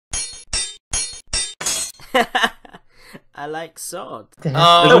I like sword. There's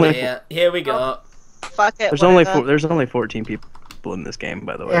Oh only dear, here we go. Fuck it. There's only 14 people in this game,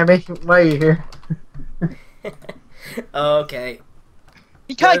 by the way. Abby, why are you here? Okay.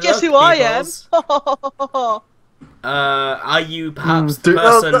 You can't Good guess who luck, I am. peoples. Are you perhaps the dude,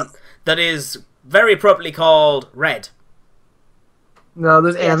 person that is very appropriately called Red? No,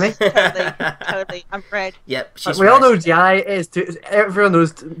 there's Yes, Amy. totally. I'm red. Yep, she's We red. all know Jedi is too. Everyone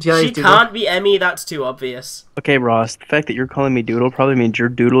knows Jedi She is Doodle. can't be Emmy, that's too obvious. Okay, Ross, the fact that you're calling me Doodle probably means you're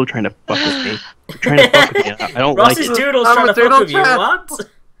Doodle trying to fuck with me. You're trying to fuck with me. I don't like Ross's it. Doodle's I'm trying a to fuck doodle with you, trap. what?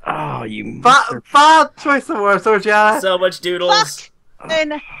 Oh, you Bad choice of words, so Jedi. So much Doodles. Fuck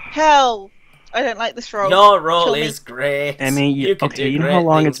in hell. I don't like this role. Your role Kill me. is great. Emmy, you could okay, do you know great how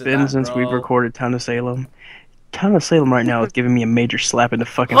long things it's with been that since we've role. recorded Town of Salem? Town of Salem right now is giving me a major slap in the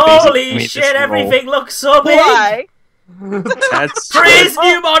fucking face. of Holy Emmy, shit, this role. everything looks so big! Why? That's Praise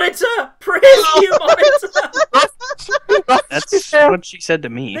new monitor! Praise new monitor! that's what she said to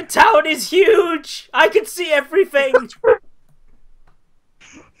The me. town is huge! I can see everything!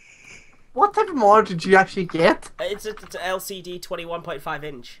 What type of monitor did you actually get? It's an LCD 21.5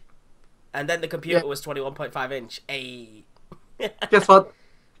 inch. And then the computer was 21.5 inch. Ayy. Guess what?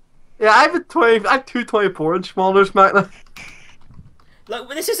 Yeah, I have two 24-inch monitors, Matt. Look,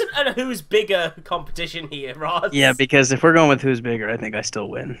 this isn't a who's bigger competition here, Ross. Yeah, because if we're going with who's bigger, I think I still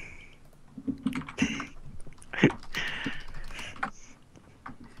win.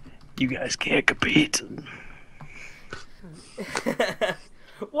 You guys can't compete.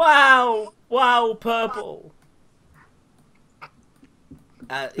 Wow! Wow, purple!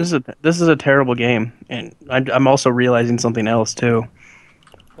 This is a terrible game, and I'm also realizing something else too.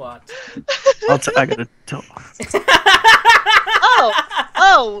 What? I gotta tell.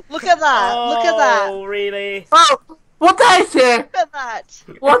 Oh, look at that. Look at that. Oh, really? Oh, what did I say? Look at that.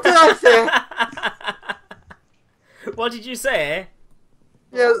 What did I say? What did you say?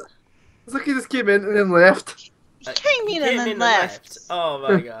 Yeah, Zuki just came in and then left. He came in Came and then in left. Oh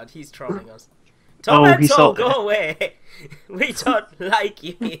my god, he's trolling us. He saw Tormentor, go away! We don't like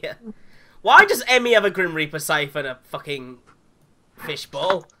you here. Why does Emmy have a Grim Reaper scythe and a fucking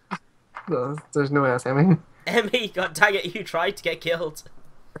fishbowl? No, there's no ass, I mean. Emmy, god dang it, you tried to get killed.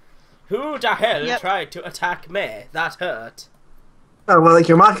 Who the hell Yep. tried to attack me? That hurt. Oh, well, like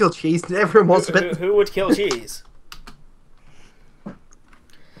your Michael cheese, and everyone wants a Who, bit. who would kill cheese?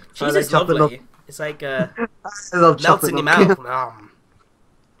 Cheese like is chocolate lovely. milk. It's like I love melts chocolate in your milk. mouth.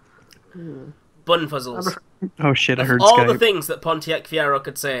 Bun fuzzles. Oh shit! I heard All Skype. the things that Pontiac Fiero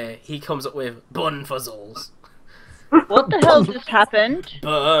could say, he comes up with bun fuzzles. What the hell just happened?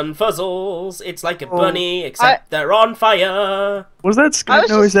 Bun fuzzles. It's like a Oh. bunny, except they're on fire. Was that Skype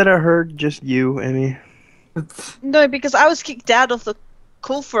was noise just- that I heard? Just you, Emmy? No, because I was kicked out of the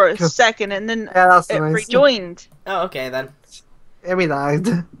call for a second and then Yeah, that's it nice. rejoined. Oh, okay then. Emmy died.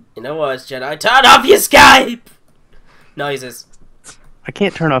 You know what, Jedi? Turn off your Skype! Noises. I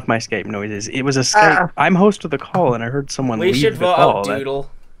can't turn off my Skype noises. It was a Skype. I'm host of the call, and I heard someone We leave should the vote call. out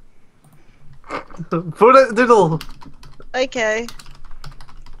Doodle. Put it, Doodle. Okay.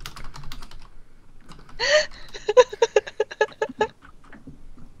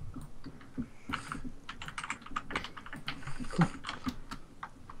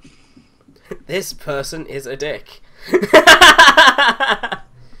 This person is a dick.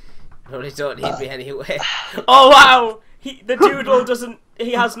 No, they don't need me anyway. Oh wow! The Doodle doesn't...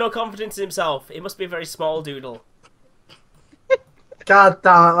 He has no confidence in himself. It must be a very small Doodle. God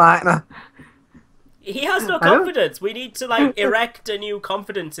damn it, Magna. He has no I don't- confidence. We need to, like, erect a new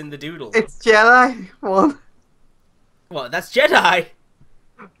confidence in the Doodle. It's Jedi. One. What? That's Jedi!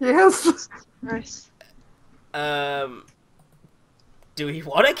 Yes. Nice. Do we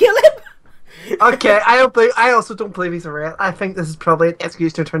want to kill him? Okay, I also don't believe he's a rat. I think this is probably an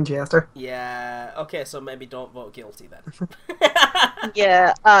excuse to turn jester. Yeah, okay, so maybe don't vote guilty then.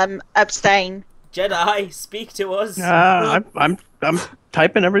 Yeah, abstain. Jedi, speak to us. I'm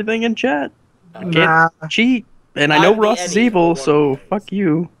typing everything in chat. I can't Nah. cheat, and I know I'm the Ross is Eddie evil, for so one. fuck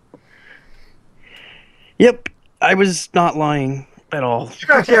you. Yep, I was not lying at all.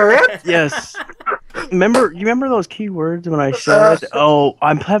 You're actually a rat? Yes. You remember those keywords when I said, "Oh,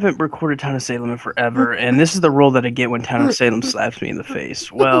 I haven't recorded Town of Salem in forever," and this is the role that I get when Town of Salem slaps me in the face.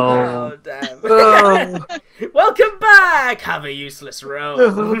 Well, Oh, damn. Oh. Welcome back! Have a useless role.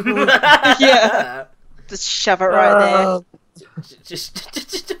 Yeah. Just shove it right there.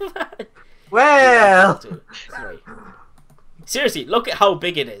 Just Well. Three. Seriously, look at how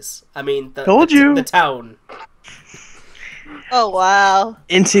big it is. I mean, Told you. the town. Oh wow.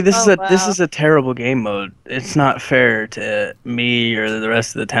 And see, this Oh, this wow. is a terrible game mode. It's not fair to me or the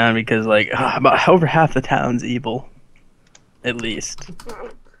rest of the town because like about over half the town's evil, at least.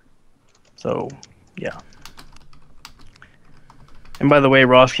 So, yeah. And by the way,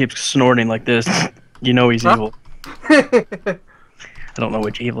 Ross keeps snorting like this. You know he's evil. I don't know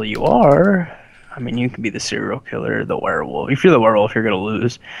which evil you are. I mean, you could be the serial killer, the werewolf. If you're the werewolf, you're gonna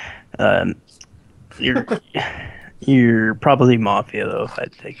lose. You're you're probably mafia though, if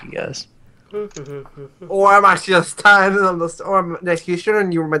I'd take a guess. Or I'm actually just standing on the or I'm the executioner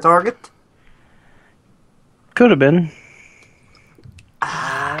and you were my target. Could have been.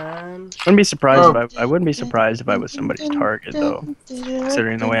 And... Wouldn't be surprised Oh. if I wouldn't be surprised if I was somebody's target though,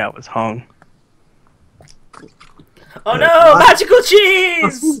 considering the way I was hung. Oh no! Magical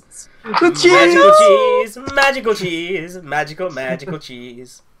cheese! The cheese! Magical cheese! Magical cheese! Magical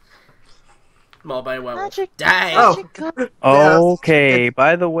cheese! More by werewolf. Magic. Dang! Oh. Okay,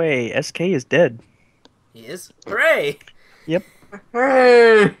 by the way, SK is dead. He is. Hooray! Yep.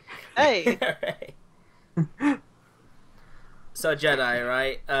 Hey! Hey. Hooray! So Jedi,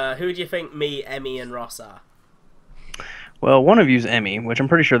 right? Who do you think me, Emmy, and Ross are? Well, one of you's Emmy, which I'm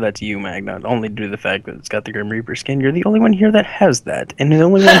pretty sure that's you, Magna, only due to the fact that it's got the Grim Reaper skin. You're the only one here that has that, and the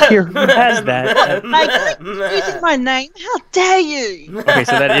only one here who has that. Like, using my name? How dare you? Okay,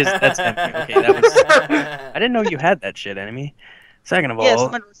 so that's Emmy. Okay, that was. I didn't know you had that shit, Emmy. Second of all, Yeah,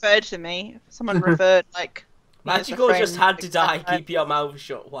 someone referred to me. Someone referred, like... me as a Magical friend, just had to like, die. sometime. Keep your mouth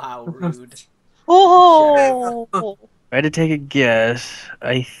shut. Wow, rude. Oh! if I had to take a guess,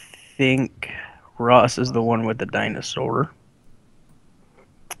 I think Ross is the one with the dinosaur.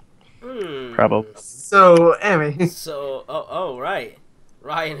 Probably. So, Emmy. So, oh, right.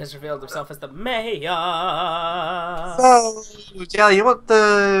 Ryan has revealed himself as the mayor. So, Jelly, you want to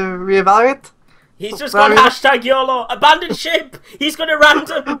reevaluate? He's just gone hashtag YOLO. Abandoned ship. He's gonna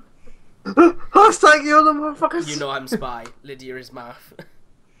random. Hashtag you the motherfuckers. You know I'm spy. Lydia is math.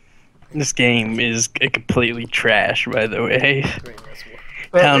 This game is completely trash, by the way.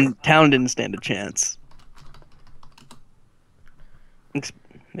 Wait, Town didn't stand a chance.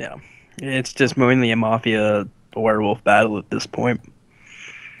 Yeah, it's just mainly a mafia werewolf battle at this point.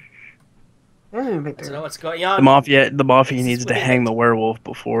 I don't know what's going The on. mafia This is needs to weird. hang the werewolf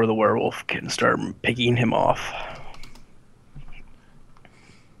before the werewolf can start picking him off.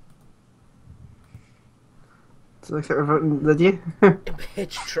 So looks like we're voting Lydia.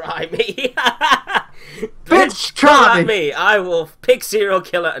 Bitch, try me. Bitch, try me. I will pick serial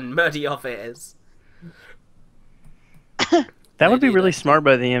killer and murder your face. That would be Maybe really that's- smart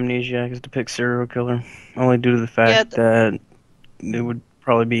by the Amnesiacs to pick serial killer, only due to the fact that it would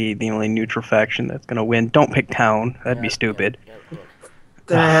probably be the only neutral faction that's gonna win. Don't pick town. That'd be stupid.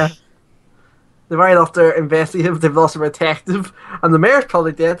 They're right after investigating, they've lost a detective, and the mayor's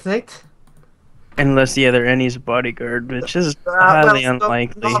probably dead tonight. Unless the other Annie's bodyguard, which is highly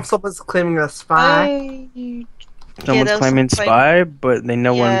unlikely. Someone's claiming a spy. Someone's there was claiming some spy, but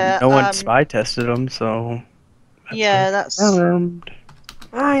no one Yeah, spy tested them, so. Yeah, that's... confirmed.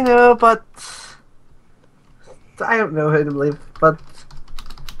 I know, but I don't know who to believe. But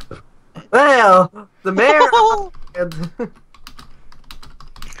well, the mayor.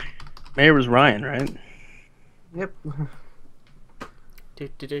 Mayor was Ryan, right? Yep.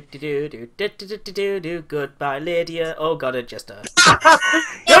 Goodbye, Lydia. Oh god, it just does.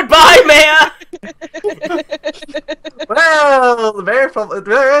 Goodbye, Mayor. Well, the mayor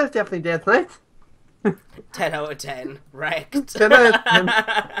is definitely dead tonight. 10 out of 10. Wrecked. 10 out of 10.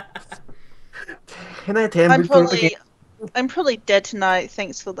 10 out of 10. I'm probably dead tonight.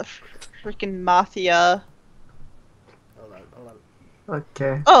 Thanks for the freaking mafia. Hold on.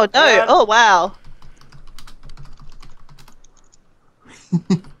 Okay. Oh no! Yeah. Oh wow!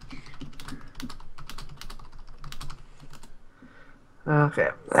 Okay.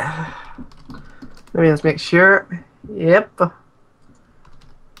 Let me just make sure. Yep.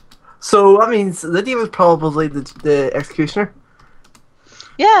 So that means Lydia was probably the executioner.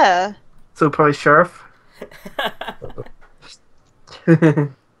 Yeah. So probably sheriff.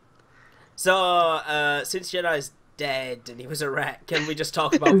 So, since Jedi's dead and he was a wreck, can we just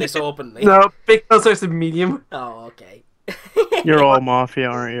talk about this openly? No, because there's a medium. Oh, okay. You're all mafia,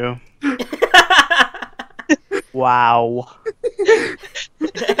 aren't you? Wow.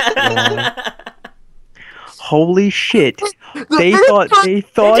 Holy shit. They thought They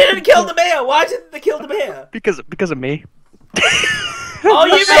didn't kill the mayor! Why didn't they kill the mayor? because of me. Oh,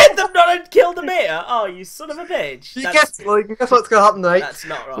 you made them not kill the mayor? Oh, you son of a bitch. You guess what's gonna happen tonight? That's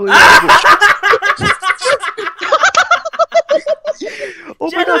not wrong. Oh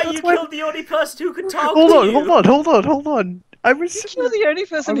my Jedi, God, you that's why- killed the only person who could talk Hold to on, you. hold on. I was. You're the only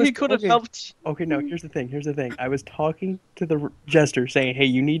person who could have helped. Okay, no. Here's the thing. Here's the thing. I was talking to the jester, saying, "Hey,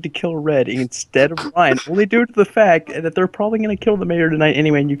 you need to kill Red instead of Ryan, only due to the fact that they're probably gonna kill the mayor tonight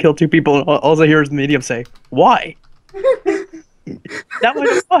anyway, and you kill 2 people." And all I hear is the medium say, "Why?" That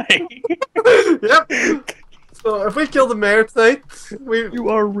was why. Yep. So if we kill the mayor tonight, You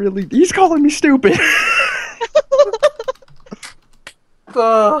are really. He's calling me stupid.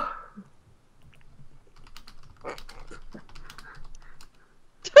 uh,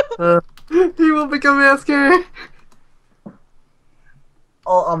 he will become ASK.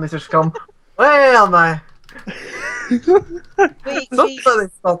 All omniscience come. Well, my. We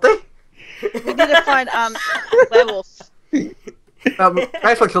Somebody's salty. need to find werewolf. Might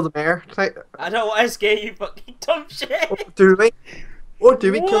as well kill the mayor tonight. I don't want to scare you, fucking dumb shit. Or do we? Or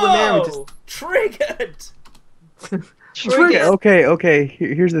do we kill the mayor? We Whoa, triggered. Okay.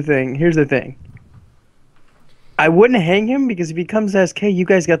 Here's the thing. I wouldn't hang him because if he comes to SK, you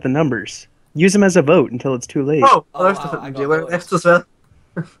guys got the numbers. Use him as a vote until it's too late. Oh, Oh, there's wow, I the got jailer voted. left as well.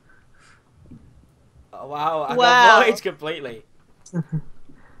 Oh, wow, I Wow. got void completely.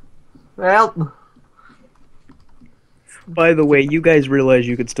 Well, By the way, you guys realize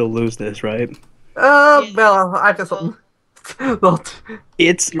you could still lose this, right? well, I've got something. Not.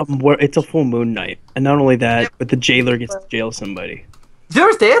 It's a full moon night, and not only that, but the jailer gets to jail somebody.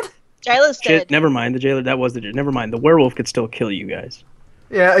 Jailer's dead? Jailer's Shit, dead. never mind. The jailer, that was the jailer. Never mind. The werewolf could still kill you guys.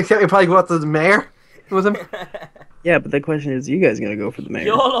 Yeah, except we probably go after the mayor with him. Yeah, but the question is, you guys gonna go for the mayor?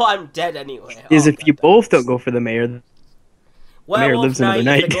 YOLO, I'm dead anyway. Is Oh, if you God. both don't go for the mayor, the mayor Werewolf lives another night,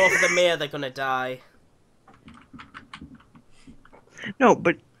 night. if they go for the mayor, they're gonna die. no,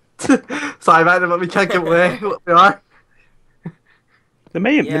 but Sorry, man, but we can't give away what we are. the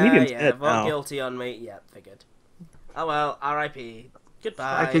medium's Yeah, dead vote now. guilty on me. Yeah, figured. Oh well, R.I.P.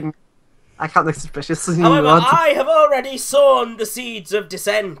 Goodbye. I can't look suspicious. You However, want to- I have already sown the seeds of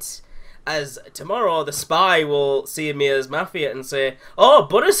dissent. As tomorrow the spy will see me as Mafia and say, "Oh,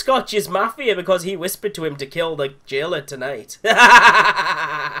 Butterscotch is Mafia because he whispered to him to kill the jailer tonight."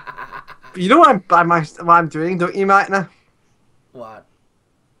 You know what I'm doing, don't you, Mike? Now? What?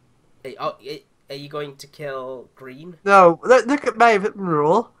 Are you going to kill Green? No, look at my written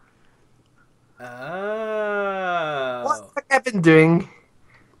rule. Oh. What have I been doing?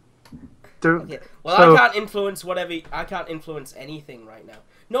 Okay. Well, So- I can't influence whatever. I can't influence anything right now.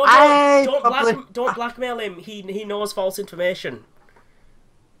 No, don't blackmail him. He knows false information.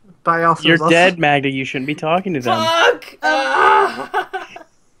 By also You're dead, Magda. You shouldn't be talking to them. Fuck!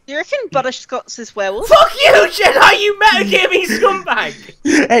 Do you reckon Butterscotch is werewolf? Fuck you, Jedi! You metagaming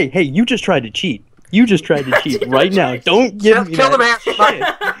scumbag! Hey, you just tried to cheat. You just tried to cheat right now. Don't give me Kill the that mayor.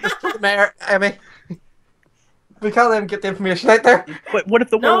 shit. Kill the mayor, Emmy. We can't let him get the information out there. But what if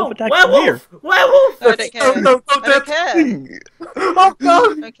the No, werewolf attacks the mayor? werewolf! Werewolf! I don't care. No, I don't care. Oh,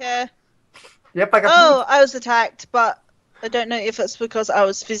 God. I don't care. Yep, I got Oh, I was attacked, but I don't know if it's because I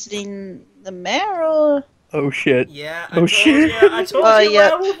was visiting the mayor or... Oh shit. Yeah, Oh, shit. I told Oh, you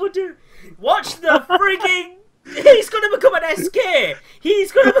yep. werewolf would do. Watch the frigging. He's gonna become an SK.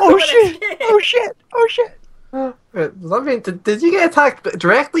 He's gonna become Oh an shit. SK. Oh shit. Oh shit. Wait, does that mean, did you get attacked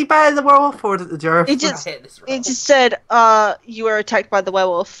directly by the werewolf or did the jar? It just, I hate this it roll. just said, you were attacked by the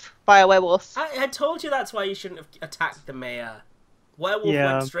werewolf. By a werewolf. I told you that's why you shouldn't have attacked the mayor. Werewolf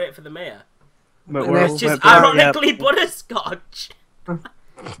Yeah. went straight for the mayor. But And werewolf It's just went back, yeah. ironically butterscotch.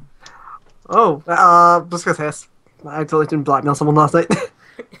 Oh, just gonna say this. I totally didn't blackmail someone last night.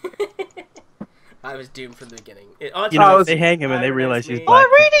 I was doomed from the beginning. You know, if they hang him and they Ironies realize he's me. black.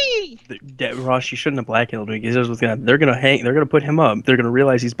 Already! Ross, you shouldn't have blackmailed him because they're gonna put him up. They're gonna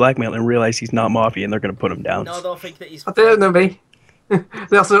realize he's blackmailed and realize he's not mafia, and they're gonna put him down. No, they'll think that he's. But they don't know me.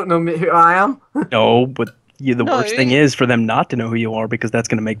 They also don't know me, who I am. No, but the No. worst thing is for them not to know who you are because that's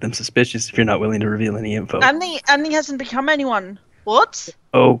gonna make them suspicious if you're not willing to reveal any info. Amni hasn't become anyone. What?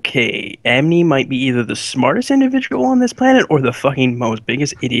 Okay, Amni might be either the smartest individual on this planet or the fucking most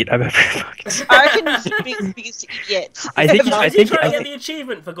biggest idiot I've ever fucking seen. I reckon he's the biggest idiot. I think Is he trying to get the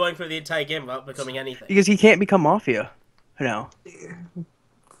achievement for going through the entire game without becoming anything? because he can't become mafia. No.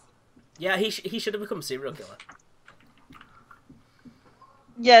 Yeah, he should have become serial killer.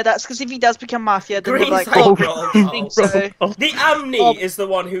 Yeah, that's because if he does become mafia, then Green's we're like, like, oh, roll I call. think so. The Amni Oh. is the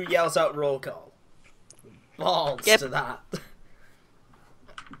one who yells out roll call. Balls Yep. to that.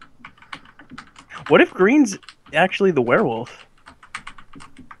 What if Green's actually the werewolf?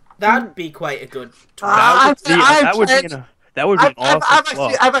 That'd be quite a good Ah, twist. That would be an awesome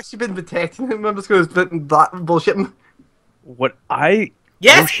plot. I've actually been protecting him. I'm just going to split and bullshit him. What I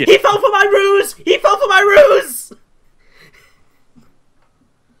Yes, oh, shit. he fell for my ruse! He fell for my ruse!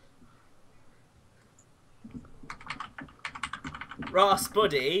 Ross,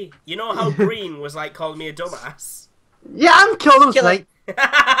 buddy, you know how Green was like calling me a dumbass? Yeah, I'm killing him Kill tonight.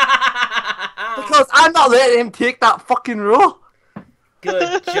 Because I'm not letting him take that fucking role.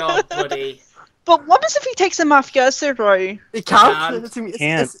 Good job, buddy. But what happens if he takes a mafioso role? He can't.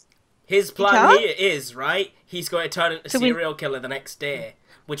 Can't. His plan can't? here is, right, he's going to turn into So we- serial killer the next day,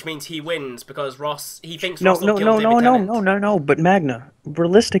 which means he wins because he thinks No, Ross will no, kill no, David no, no, Tennant. no, no, no. But Magna,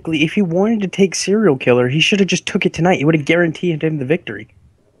 realistically, if he wanted to take serial killer, he should have just took it tonight. It would have guaranteed him the victory.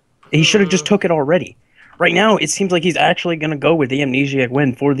 He should have just took it already. Right now, it seems like he's actually gonna go with the amnesiac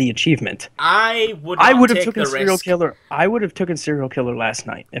win for the achievement. I would I not would have take taken the serial risk. killer. I would have taken serial killer last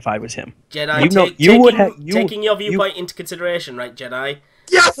night if I was him. Jedi, You know- you would taking your viewpoint into consideration, right, Jedi?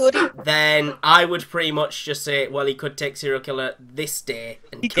 Yes! Then I would pretty much just say, well, he could take serial killer this day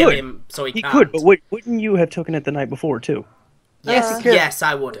and He kill could. him, so he He can't. could, but wouldn't you have taken it the night before too? Yes, he could. yes,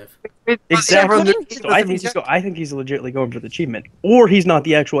 I would have. Exactly. Yeah, So I think he's legitimately going for the achievement, or he's not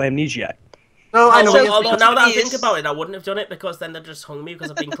the actual amnesiac. No, I know. Also, he Although is. now that I is- think about it, I wouldn't have done it because then they've just hung me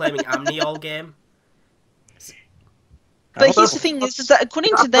because I've been claiming Amni all game. But here's the thing: is that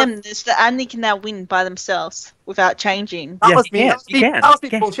according to them, is that Andy can now win by themselves without changing. That Yes, was he me. can. That was He me. can. That was He me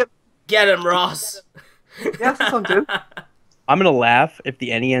can. bullshit. Get him, Ross. Yes, that's what I'm doing. I'm gonna laugh if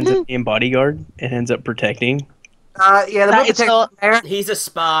the Annie ends up being bodyguard and ends up protecting. Yeah, the That movie is not- there. He's a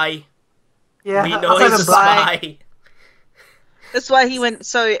spy. Yeah, We know outside he's of a Black. spy. That's why he went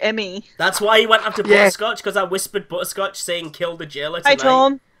so Emmy. That's why he went after Yeah. Butterscotch, because I whispered Butterscotch saying kill the jailer Hi, tonight.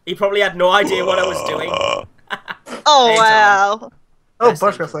 Tom. He probably had no idea what I was doing. Oh Hey, Tom. wow. Oh, Best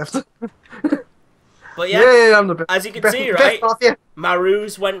Bushcraft left. But Yeah, yeah, I'm the best. as you can best, see, best right, off, yeah.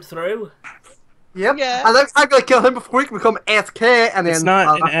 Maruz went through. Yep. Yeah. And I'm gonna kill him before he can become SK, and then It's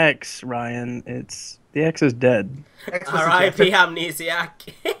not an X, Ryan. It's the X is dead. R.I.P. Amnesiac.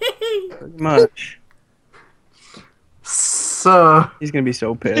 Pretty much. So He's gonna be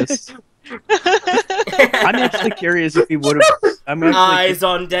so pissed. I'm actually curious if he would have. I'm actually. Eyes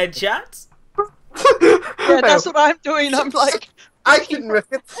on dead chat. Yeah, that's what I'm doing. I'm like, I couldn't risk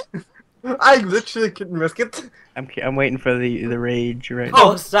it. I literally couldn't risk it. I'm waiting for the rage right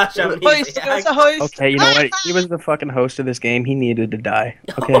Oh, now. such host Amnesiac. as a host. Okay, you know what? He was the fucking host of this game. He needed to die.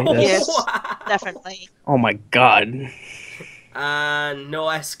 Okay. Oh, that's- Yes. wow. Definitely. Oh my god. And no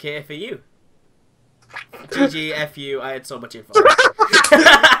SK for you. GGFU, I had so much info.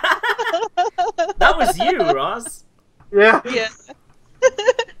 That was you, Ross. Yeah. Yeah.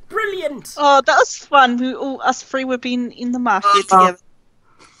 Brilliant. Oh, that was fun. We all us three were being in the mafia together.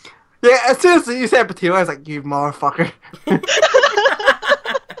 Yeah, as soon as you said potato, I was like, you motherfucker.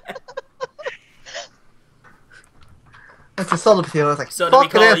 It's a solid potato. I was like, So do we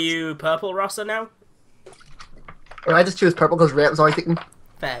fuck call this. you Purple Rosser now? And I just chose purple because red was already taken.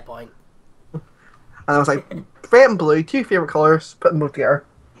 Fair point. And I was like, red and blue, two favourite colours, put them both together.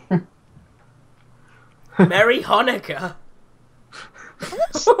 Merry Hanukkah.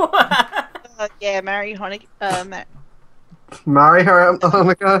 Yeah, Mary Honig. Marry her. Oh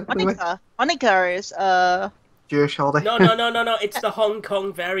my god. Hanukkah. Hanukkah is Jewish holiday. No. It's the Hong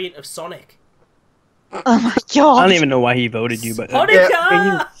Kong variant of Sonic. Oh my god. I don't even know why he voted you, but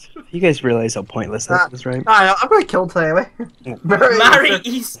Hanukkah! you guys realize how pointless that is, right? I'm going to kill him anyway. Merry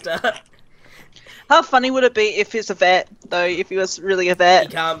Easter. How funny would it be if he's a vet, though? If he was really a He vet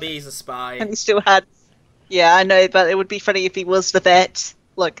can't be, he's a spy. and he still had. Yeah, I know, but it would be funny if he was the vet,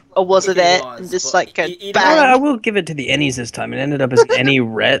 like, or was a If he vet, was, and just but like go he- I bang. will give it to the Ennies this time. It ended up as an Ennie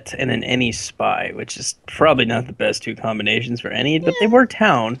Ret and an Ennie Spy, which is probably not the best two combinations for Ennie, but they were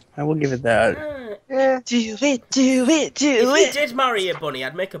town. I will give it that. Yeah. Do it, do it, do If he it. did marry a bunny,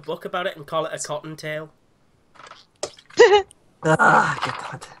 I'd make a book about it and call it a cottontail. Ah, get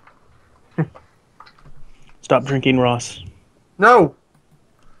that. Stop drinking, Ross. No.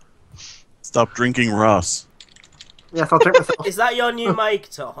 Stop drinking, Ross. Yes, I'll drink myself. Is that your new mic,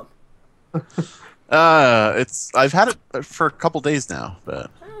 Tom? I've had it for a couple days now,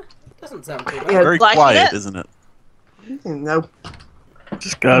 but Doesn't sound too bad. Yeah. very Liking quiet, it? isn't it? No.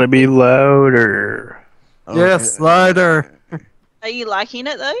 Just gotta be louder. Yes, louder. Are you liking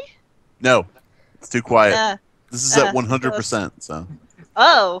it though? No, it's too quiet. Yeah. This is at 100%. So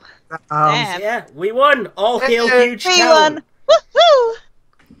Oh, Um, damn. Yeah, we won. All hail Hey, huge We town. won. Woohoo!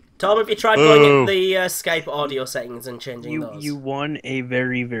 Tom, have you tried going in Boo. the Skype audio settings and changing those? You won a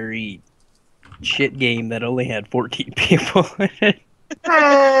very, very shit game that only had 14 people in it. Leave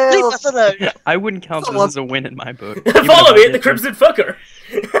hell, us alone. I wouldn't count this as a win in my book. Follow me at the Crimson Fucker.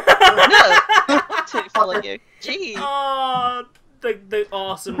 No. To follow you. Gee. Oh, the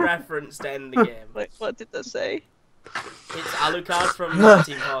awesome reference to end the game. Wait, what did that say? It's Alucard from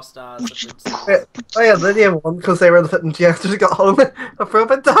Team 4 Stars. Oh yeah, Lydia won because they were the fitting jester who got home for a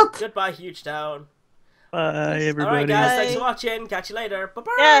bit. That. Goodbye, Huge Town. Bye, everybody. Alright guys, Bye. thanks for watching. Catch you later. Bye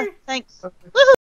bye. Yeah, thanks.